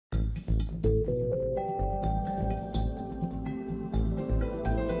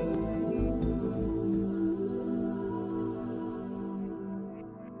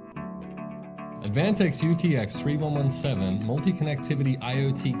Advantech's UTX-3117 multi-connectivity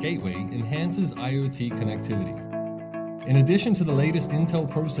IoT gateway enhances IoT connectivity. In addition to the latest Intel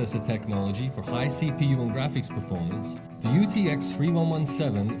processor technology for high CPU and graphics performance, the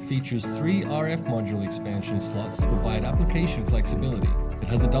UTX-3117 features 3 RF module expansion slots to provide application flexibility. It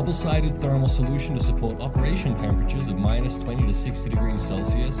has a double-sided thermal solution to support operation temperatures of -20 to 60 degrees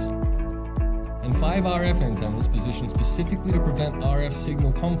Celsius, and 5 RF antennas positioned specifically to prevent RF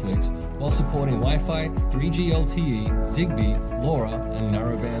signal conflicts while supporting Wi-Fi, 3G LTE, Zigbee, LoRa, and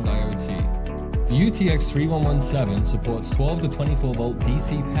narrowband IoT. The UTX-3117 supports 12 to 24 volt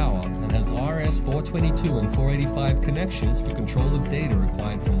DC power and has RS-422 and 485 connections for control of data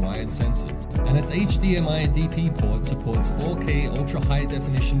required from wired sensors. And its HDMI DP port supports 4K ultra-high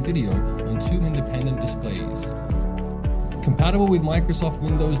definition video on 2 independent displays. Compatible with Microsoft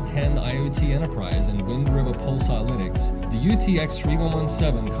Windows 10 IoT Enterprise and Wind River Pulsar Linux, the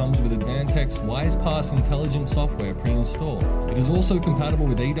UTX-3117 comes with Advantech's WisePass intelligent software pre-installed. It is also compatible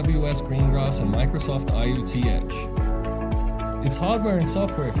with AWS Greengrass and Microsoft IoT Edge. Its hardware and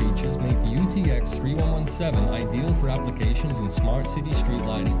software features make the UTX-3117 ideal for applications in smart city street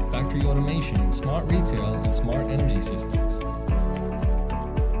lighting, factory automation, smart retail, and smart energy systems.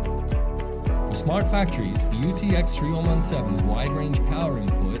 For smart factories, the UTX-3117's wide-range power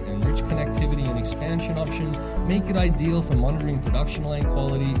input and rich connectivity and expansion options make it ideal for monitoring production line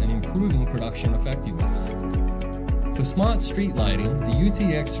quality and improving production effectiveness. For smart street lighting, the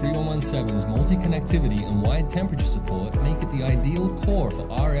UTX-3117's multi-connectivity and wide temperature support make it the ideal core for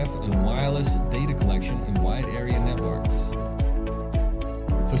RF and wireless data collection in wide area networks.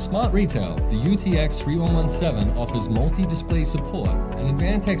 For smart retail, the UTX-3117 offers multi-display support, and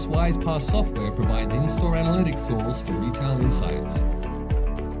Advantech's WisePass software provides in-store analytics tools for retail insights.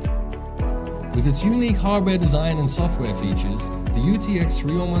 With its unique hardware design and software features, the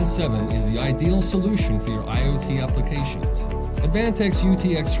UTX-3117 is the ideal solution for your IoT applications. Advantech's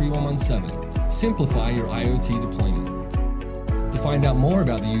UTX-3117. Simplify your IoT deployment. To find out more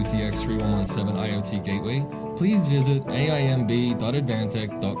about the UTX-3117 IoT Gateway, please visit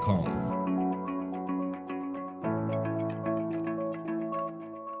aimb.advantech.com.